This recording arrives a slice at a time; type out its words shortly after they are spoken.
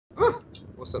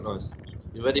What's that noise?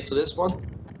 You ready for this one?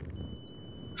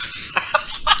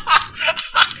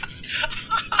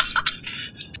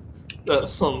 That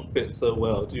song fits so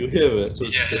well. Do you hear it? Or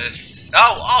Yes. just...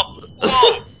 Oh!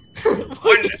 Whoa!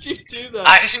 Why did you do that?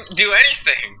 I didn't do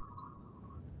anything!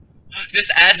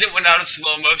 Just as it went out of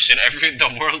slow motion,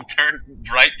 the world turned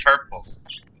bright purple.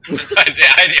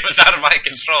 The idea was out of my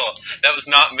control. That was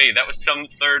not me. That was some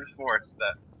third force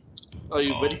that... Are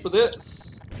you ready for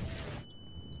this?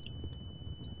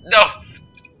 No!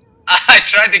 I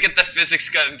tried to get the physics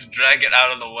gun to drag it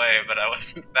out of the way, but I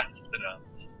wasn't fast enough.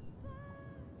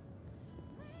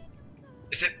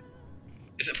 Is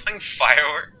it playing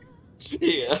firework?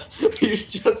 Yeah, you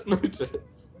just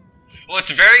noticed. Well,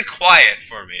 it's very quiet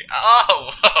for me.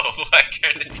 Oh, whoa! I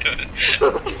turned into it.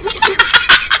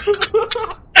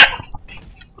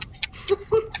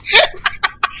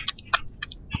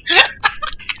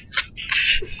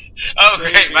 Oh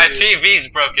great, my TV's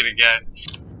broken again.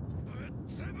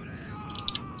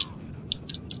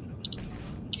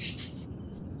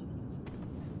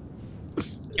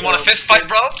 You want a fist fight,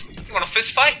 bro? You want a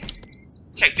fist fight?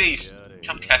 Take these.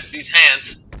 Come catch these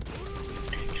hands.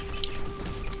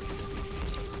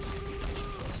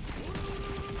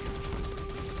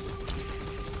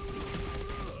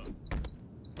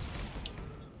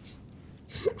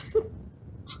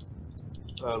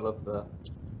 I love that.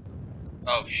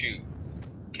 Oh shoot.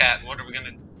 Cat, what are we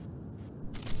gonna...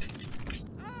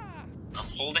 I'm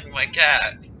holding my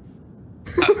cat.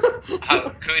 How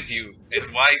could you? And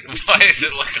why does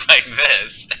it look like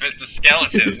this? And it's a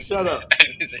skeleton. Shut up.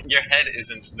 And your head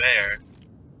isn't there.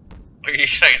 Are you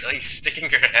trying, like, sticking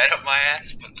your head up my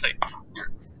ass? But like,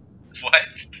 what?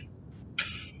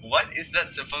 What is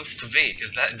that supposed to be?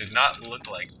 Because that did not look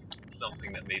like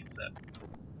something that made sense.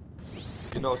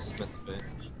 You know what it's meant to be.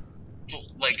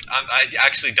 Like, I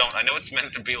actually don't. I know it's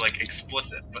meant to be like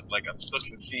explicit, but like I'm still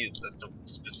confused as to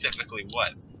specifically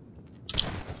what.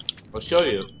 I'll show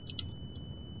you.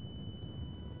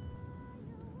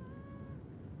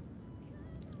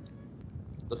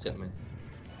 Look at me.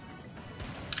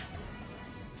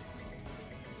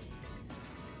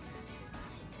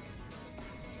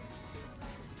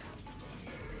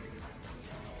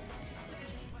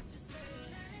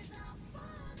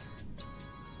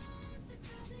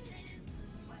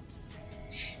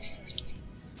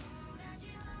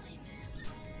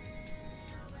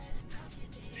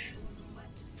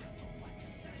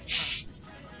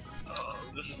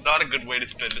 This is not a good way to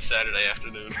spend a Saturday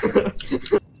afternoon.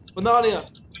 Banania!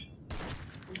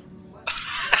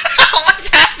 What's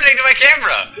happening to my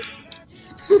camera?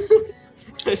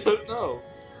 I don't know.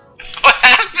 What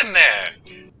happened there?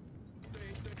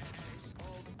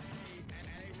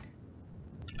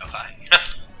 Oh, hi.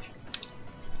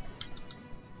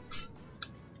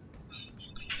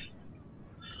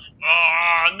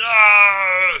 Oh, no!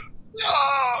 No!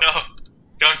 No!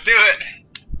 Don't do it!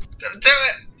 Don't do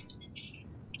it!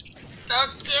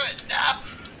 Don't do it! No!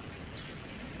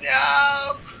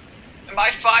 No! Am I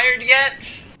fired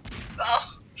yet? Oh.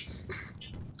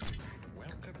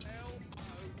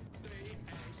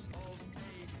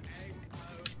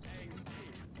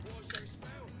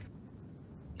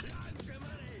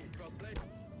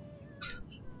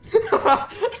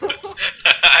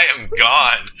 I am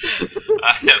gone.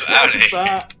 I am out of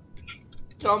here.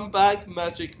 Come back,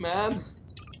 Magic Man.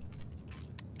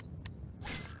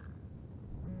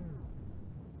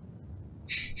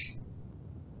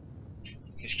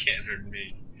 He can't hurt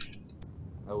me.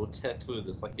 I will tear through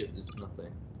this like it is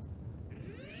nothing.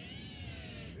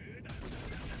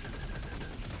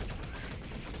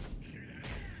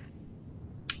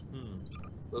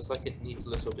 Looks like it needs a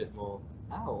little bit more.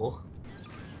 Ow!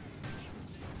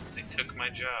 They took my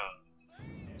job.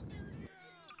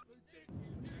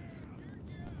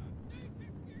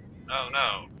 Oh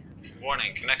no.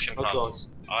 Warning, connection problems.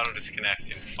 Auto disconnect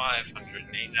in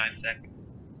 589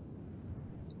 seconds.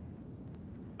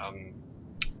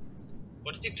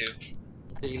 What did you do?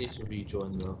 I think you need to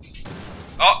rejoin though.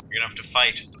 Oh! You're gonna have to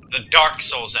fight the Dark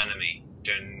Souls enemy.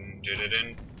 Dun dun dun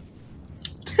dun.